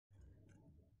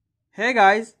Hey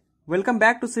guys, welcome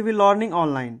back to Civil Learning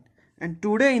Online. And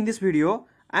today in this video,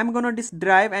 I'm gonna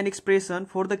derive an expression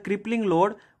for the crippling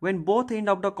load when both ends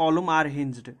of the column are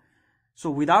hinged. So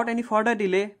without any further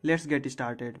delay, let's get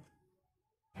started.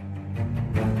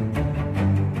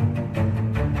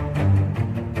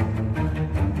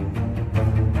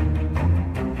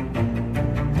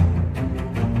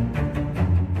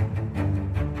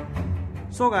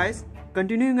 So guys,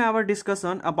 continuing our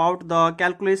discussion about the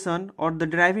calculation or the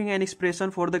deriving an expression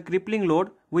for the crippling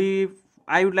load,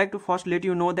 I would like to first let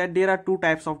you know that there are two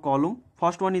types of column.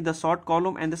 First one is the short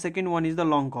column and the second one is the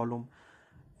long column.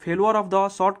 Failure of the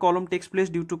short column takes place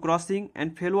due to crossing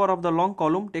and failure of the long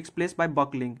column takes place by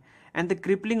buckling. And the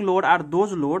crippling load are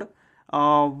those load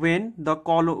when the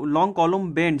long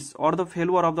column bends or the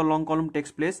failure of the long column takes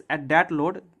place at that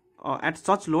load,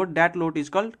 that load is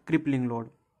called crippling load.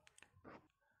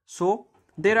 So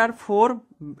there are four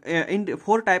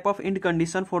type of end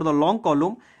condition for the long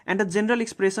column, and the general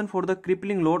expression for the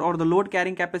crippling load or the load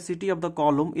carrying capacity of the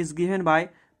column is given by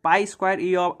pi square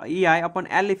EI upon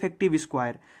L effective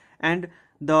square, and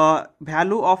the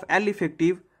value of L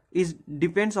effective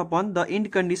depends upon the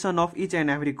end condition of each and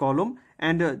every column,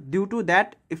 and due to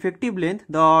that effective length,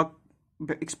 the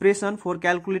expression for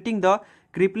calculating the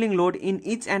crippling load in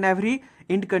each and every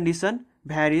end condition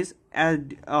varies as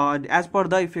per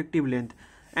the effective length.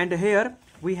 And here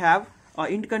we have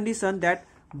end condition that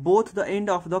both the end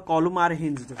of the column are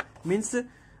hinged, means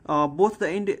both the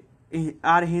end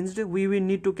are hinged. We will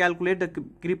need to calculate the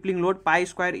crippling load pi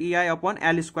square EI upon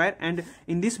L square, and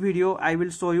in this video I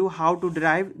will show you how to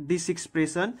derive this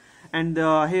expression. And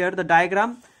here the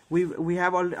diagram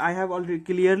I have already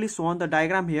clearly shown the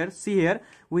diagram here. See here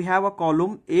we have a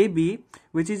column AB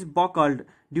which is buckled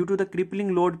due to the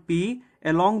crippling load P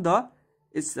along the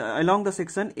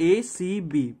section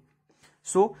ACB.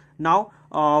 So now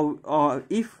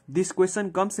if this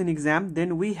question comes in exam,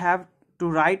 then we have to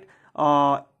write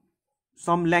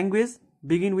some language,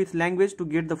 begin with language to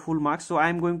get the full marks. So I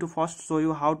am going to first show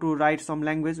you how to write some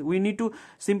language. We need to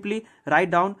simply write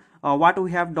down what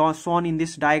we have shown in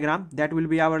this diagram. That will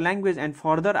be our language, and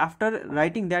further after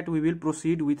writing that we will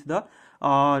proceed with the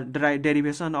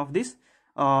derivation of this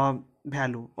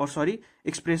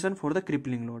expression for the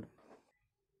crippling load.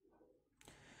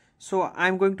 So I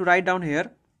am going to write down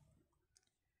here.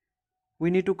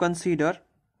 We need to consider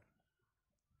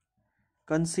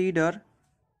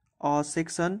a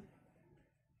section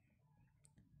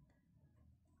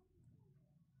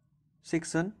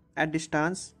at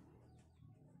distance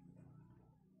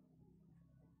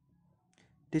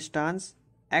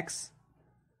x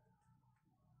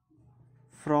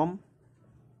from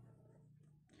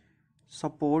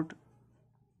support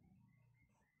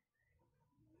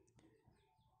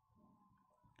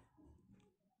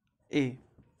A,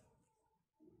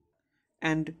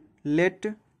 and let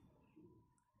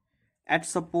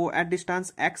at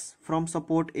distance x from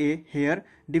support A, here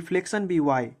deflection be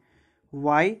y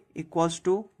equals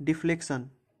to deflection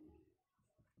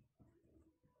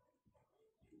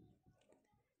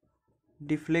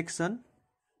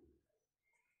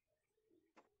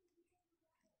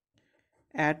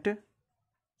at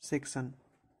section.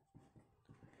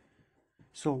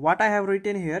 So what I have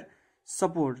written here,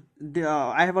 suppose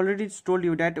I have already told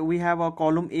you that we have a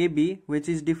column AB which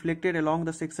is deflected along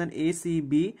the section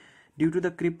ACB due to the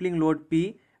crippling load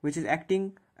P, which is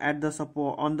acting at the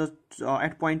support on the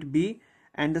at point B,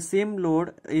 and the same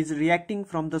load is reacting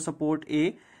from the support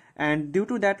A, and due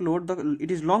to that load it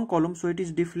is long column, so it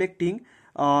is deflecting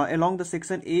along the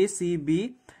section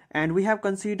ACB, and we have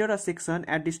considered a section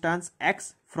at distance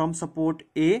x from support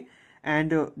A,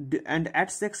 and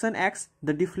at section x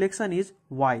the deflection is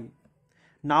y.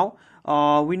 Now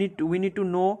we need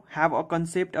to have a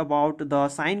concept about the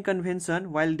sign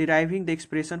convention while deriving the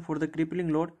expression for the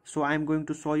crippling load. So I am going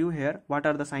to show you here what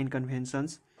are the sign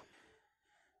conventions.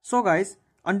 So guys,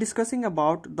 on discussing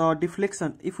about the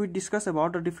deflection, if we discuss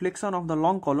about the deflection of the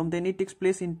long column, then it takes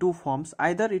place in two forms.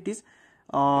 Either it is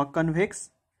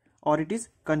convex or it is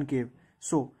concave.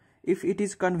 So if it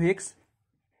is convex,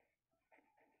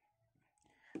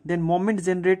 then moment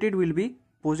generated will be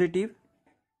positive,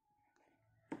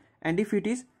 and if it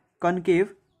is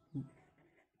concave,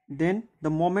 then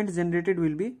the moment generated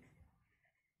will be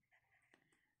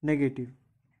negative.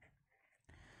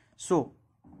 So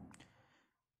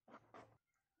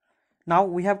now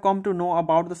we have come to know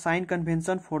about the sign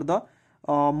convention for the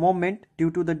moment due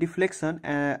to the deflection,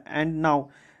 and now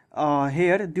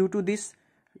here due to this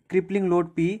crippling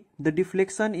load P, the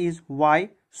deflection is y,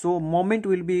 so moment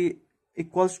will be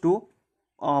equals to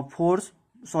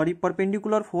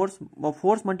perpendicular force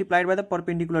multiplied by the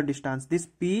perpendicular distance. This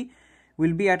P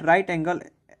will be at right angle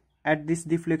at this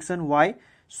deflection y.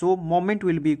 So moment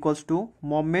will be equals to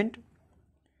moment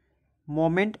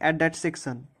at that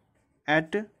section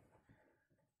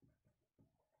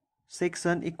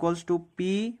equals to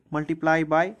p multiplied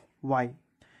by y.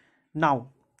 Now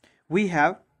we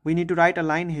need to write a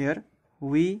line here.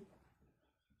 We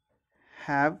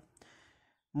have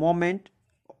moment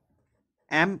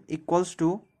m equals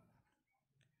to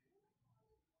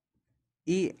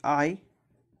ei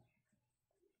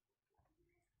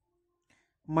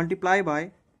multiply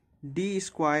by d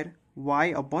square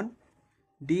y upon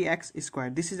dx square.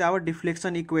 This is our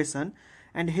deflection equation,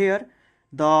 and here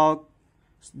the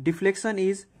deflection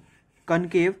is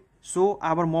concave, so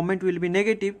our moment will be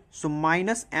negative. So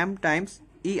minus m times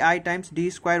ei times d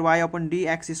square y upon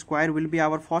dx square will be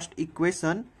our first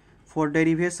equation for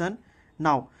derivation.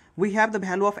 Now we have the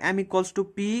value of m equals to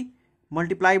p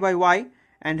multiplied by y,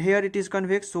 and here it is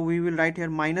convex, so we will write here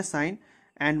minus sign,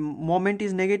 and moment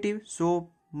is negative, so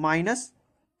minus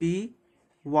p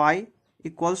y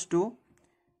equals to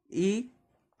e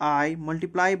I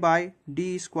multiply by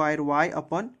d square y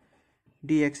upon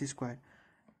dx square.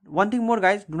 One thing more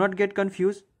guys, do not get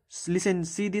confused, listen,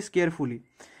 see this carefully.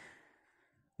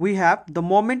 We have the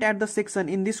moment at the section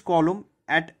in this column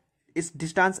at its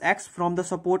distance x from the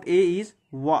support A is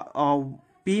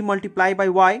p multiplied by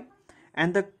y,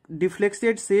 and the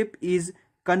deflected shape is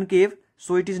concave,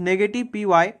 so it is negative py,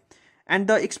 and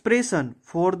the expression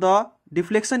for the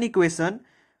deflection equation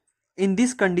in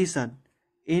this condition,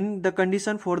 in the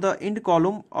condition for the end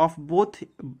column of both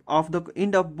of the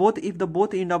end of both, if the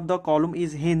both end of the column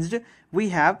is hinged, we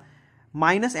have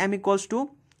minus m equals to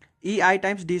ei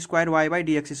times d square y by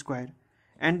dx square,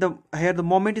 and here the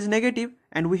moment is negative,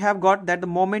 and we have got that the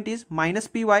moment is minus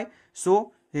py,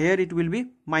 so here it will be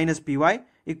minus py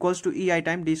equals to ei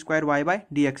times d square y by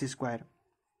dx square.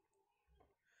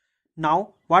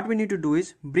 Now what we need to do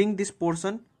is bring this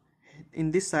portion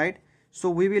in this side, so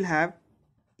we will have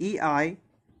ei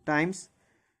times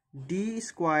d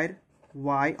square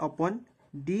y upon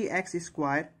dx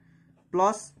square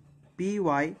plus py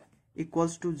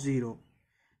equals to 0.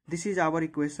 This is our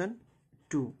equation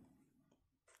 2.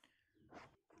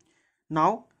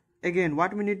 Now again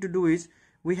what we need to do is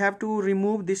we have to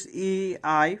remove this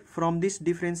ei from this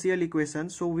differential equation,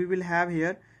 so we will have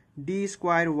here d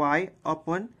square y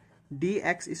upon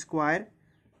dx square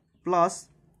plus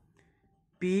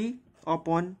p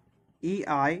upon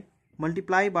ei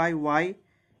multiply by y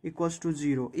equals to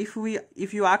 0. If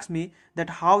you ask me that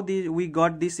how we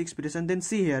got this expression, then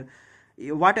see here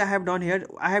what I have done here.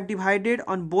 I have divided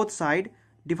on both side,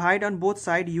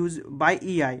 use by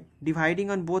ei, dividing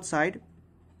on both side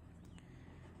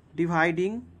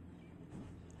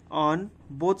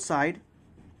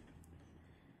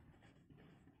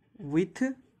with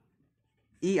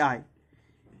ei,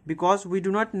 because we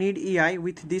do not need ei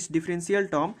with this differential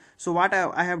term. So what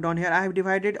I have done here, I have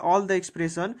divided all the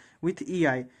expression with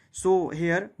ei. So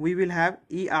here we will have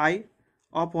ei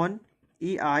upon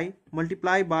ei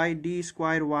multiply by d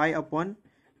square y upon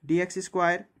dx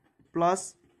square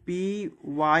plus py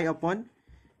upon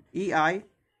ei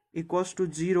equals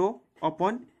to 0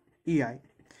 upon ei.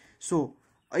 So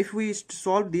if we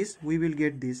solve this, we will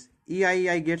get this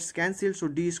ei gets cancelled, so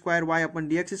d square y upon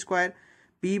dx square,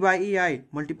 p by ei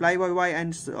multiply by y,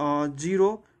 and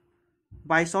 0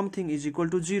 by something is equal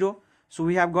to 0. So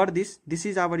we have got this. This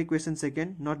is our equation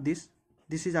second, not this.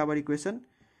 This is our equation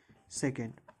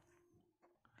second.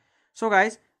 So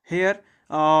guys, here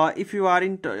if you are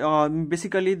in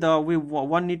basically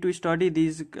one need to study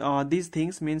these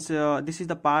things, means this is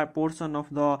the portion of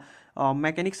the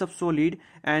mechanics of solid,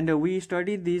 and we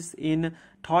study this in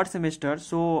third semester.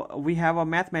 So we have a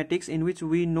mathematics in which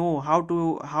we know how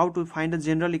to find the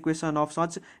general equation of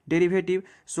such derivative.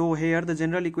 So here the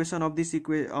general equation of this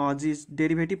this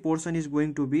derivative portion is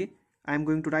going to be, I am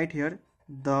going to write here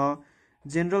the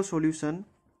general solution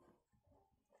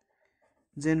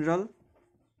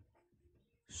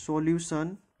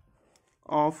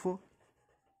of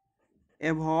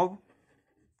above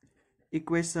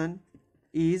equation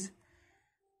is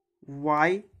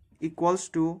y equals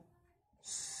to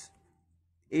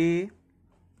a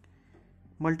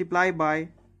multiply by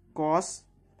cos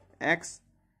x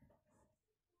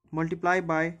multiply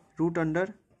by root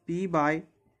under p by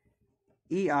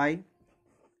ei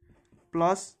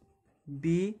plus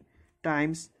b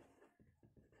times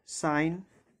sin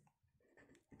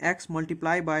x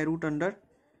multiply by root under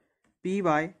p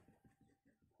by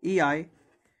ei,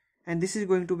 and this is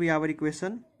going to be our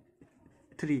equation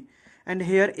 3. And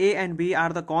here a and b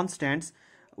are the constants.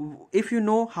 if you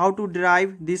know how to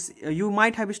derive this, you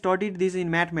might have studied this in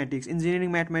mathematics,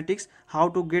 engineering mathematics, how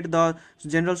to get the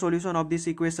general solution of this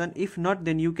equation. If not,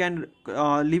 then you can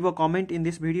leave a comment in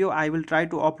this video. I will try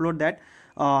to upload that,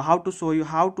 how to show you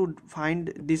how to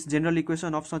find this general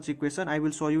equation of such equation. I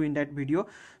will show you in that video.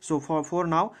 So for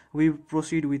now we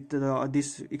proceed with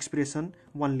this expression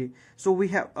only. So we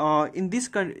have in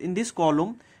this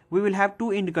column we will have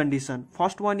two end condition.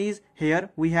 First one is, here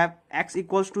we have x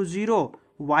equals to 0,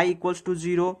 y equals to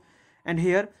 0, and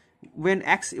here when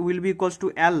x will be equals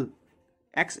to L,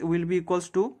 x will be equals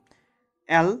to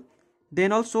L,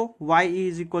 then also y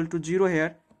is equal to 0.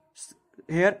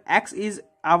 Here x is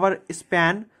our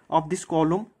span of this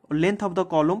column, length of the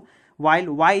column,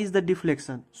 while y is the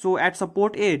deflection. So at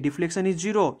support A, deflection is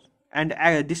 0 and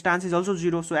distance is also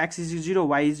 0, so x is 0,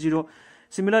 y is 0.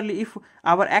 Similarly, if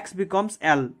our x becomes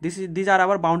L, these are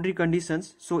our boundary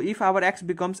conditions. So if our x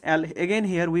becomes L, again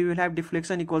here we will have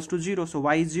deflection equals to 0, so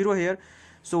y is 0 here.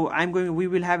 So we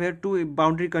will have here two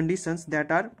boundary conditions,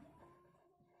 that are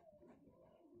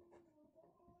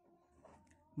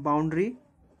boundary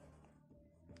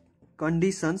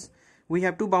conditions. We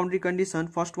have two boundary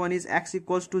conditions. First one is x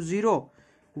equals to 0,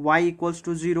 y equals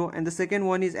to 0, and the second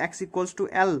one is x equals to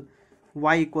L,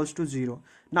 y equals to 0.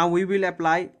 Now we will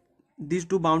apply these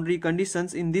two boundary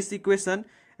conditions in this equation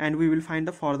and we will find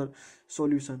the further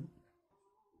solution.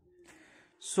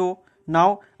 So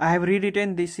now I have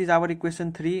rewritten, this is our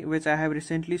equation 3, which I have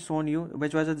recently shown you,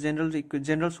 which was a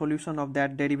general solution of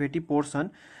that derivative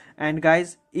portion. And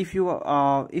guys, if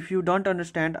you don't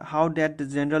understand how that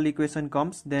general equation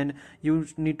comes, then you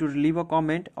need to leave a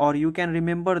comment, or you can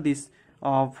remember this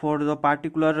for the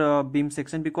particular beam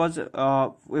section, because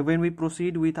when we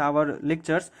proceed with our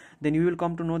lectures, then you will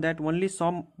come to know that only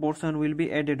some portion will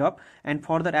be added up and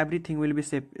further everything will be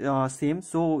same.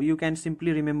 So you can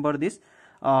simply remember this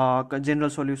general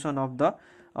solution of the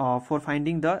for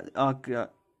finding the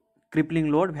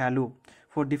crippling load value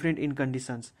for different end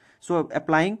conditions. So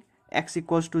applying x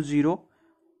equals to 0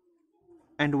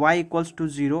 and y equals to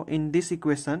 0 in this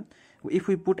equation, if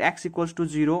we put x equals to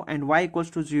 0 and y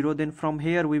equals to 0, then from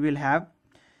here we have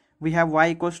y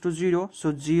equals to 0,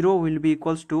 so 0 will be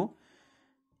equals to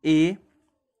a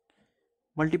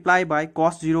multiply by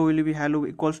cos 0 will be value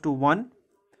equals to 1.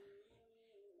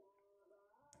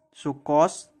 So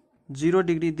cos 0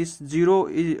 degree, this 0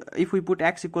 is, if we put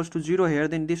x equals to 0 here,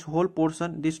 then this whole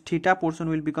portion, this theta portion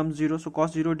will become 0, so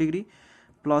cos 0 degree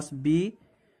plus b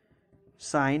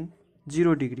sine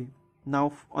 0 degree.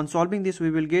 Now on solving this, we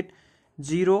will get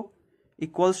 0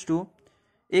 equals to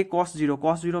a cos 0.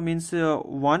 Cos 0 means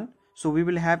 1, so we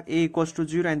will have a equals to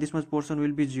 0 and this much portion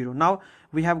will be 0. Now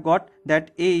we have got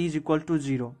that a is equal to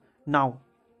 0. Now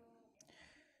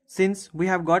since we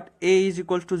have got a is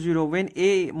equal to 0, when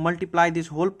a multiply this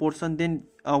whole portion, then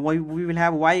we will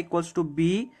have y equals to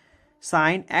b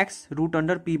sine x root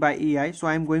under p by ei. So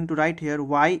I am going to write here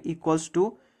y equals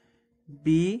to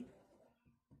b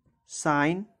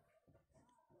sine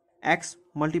x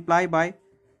multiply by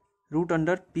root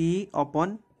under p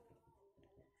upon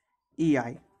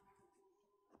ei.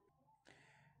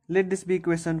 Let this be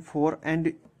equation 4,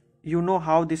 and you know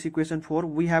how this equation 4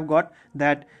 we have got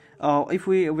that if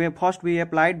we first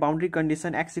applied boundary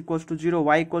condition x equals to 0,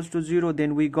 y equals to 0,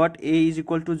 then we got a is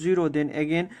equal to 0. Then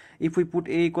again, if we put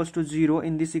a equals to 0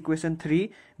 in this equation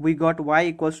 3, we got y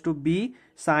equals to b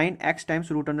sine x times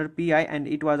root under pi, and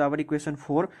it was our equation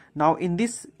 4. Now in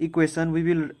this equation we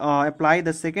will apply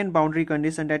the second boundary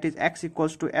condition, that is x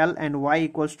equals to L and y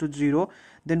equals to 0.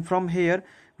 Then from here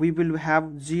we will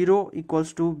have 0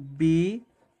 equals to b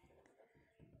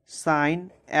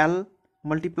sine L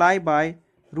multiply by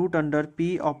root under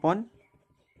p upon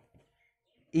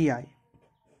ei.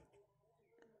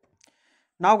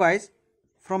 Now guys,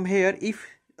 from here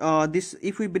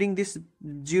if we bring this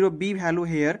 0b value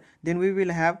here, then we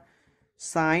will have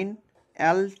sine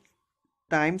L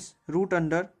times root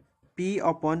under p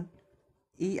upon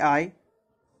ei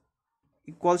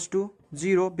equals to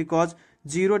 0, because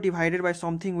 0 divided by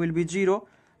something will be 0.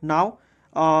 Now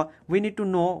we need to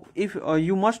know, if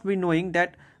you must be knowing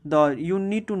that you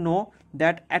need to know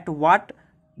that at what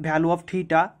value of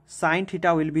theta sine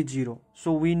theta will be 0.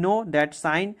 So we know that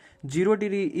sine 0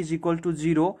 degree is equal to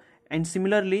 0, and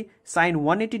similarly sine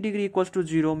 180 degree equals to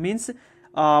 0, means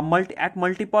at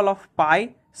multiple of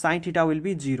pi sine theta will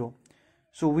be 0.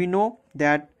 So we know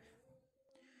that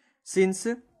since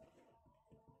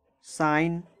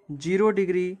sine 0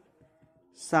 degree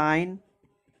sine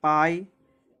pi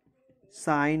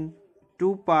sine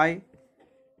 2 pi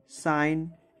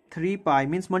sine 3 pi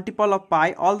means multiple of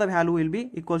pi, all the value will be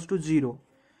equals to 0.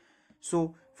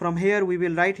 So from here we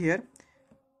will write here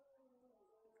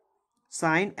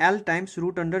sine L times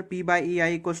root under P by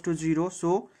EI equals to 0.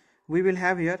 So we will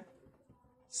have here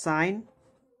sine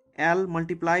L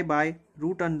multiplied by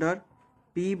root under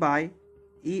P by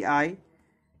EI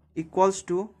equals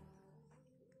to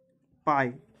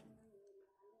pi.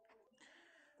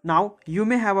 Now you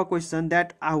may have a question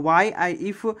that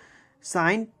if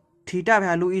sine theta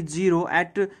value is 0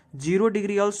 at 0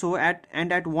 degree also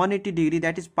and at 180 degree,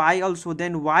 that is pi also,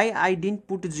 then why I didn't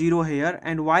put 0 here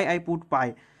and why I put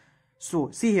pi? So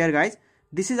see here guys,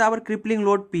 this is our crippling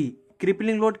load P.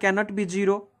 Crippling load cannot be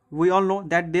 0. We all know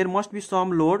that there must be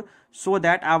some load so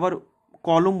that our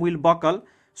column will buckle.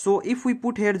 So if we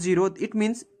put here 0, it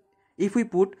means if we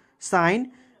put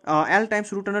sine L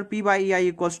times root under P by EI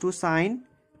equals to sine,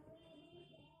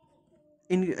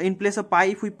 in place of pi,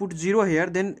 if we put 0 here,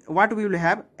 then what we will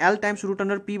have? L times root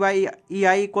under P by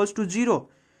EI equals to 0,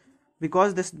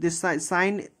 because this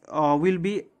sign will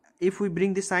be, if we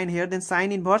bring this sign here, then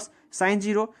sine inverse sine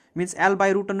 0 means L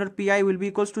by root under Pi will be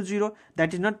equals to 0.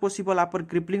 That is not possible. Our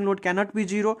crippling load cannot be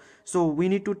 0. So we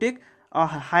need to take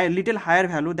a little higher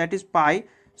value, that is pi.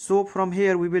 So from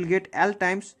here we will get L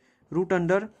times root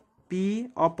under P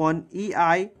upon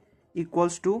EI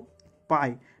equals to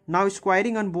pi. Now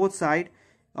squaring on both sides,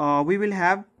 we will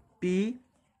have P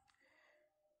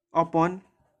upon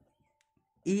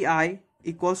EI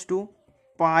equals to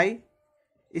pi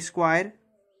square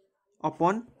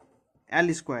upon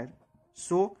L square.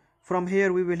 So from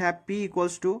here we will have P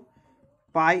equals to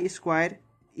pi square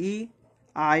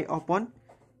EI upon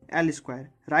L square.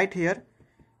 Right here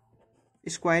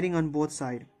squaring on both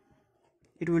sides.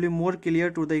 It will be more clear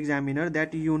to the examiner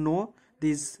that you know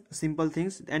these simple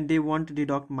things and they won't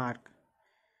deduct mark.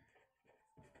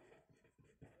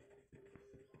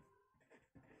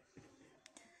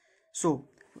 So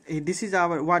this is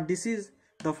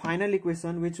the final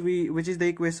equation which is the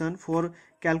equation for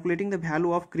calculating the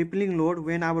value of crippling load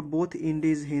when our both end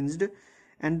is hinged.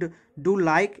 And do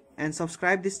like and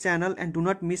subscribe this channel and do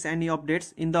not miss any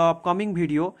updates. In the upcoming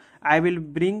video I will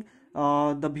bring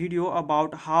the video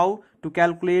about how to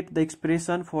calculate the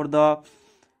expression for the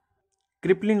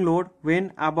crippling load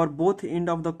when our both end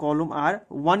of the column are,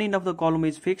 one end of the column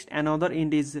is fixed, another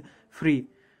end is free.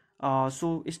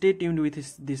 So stay tuned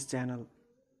with this channel.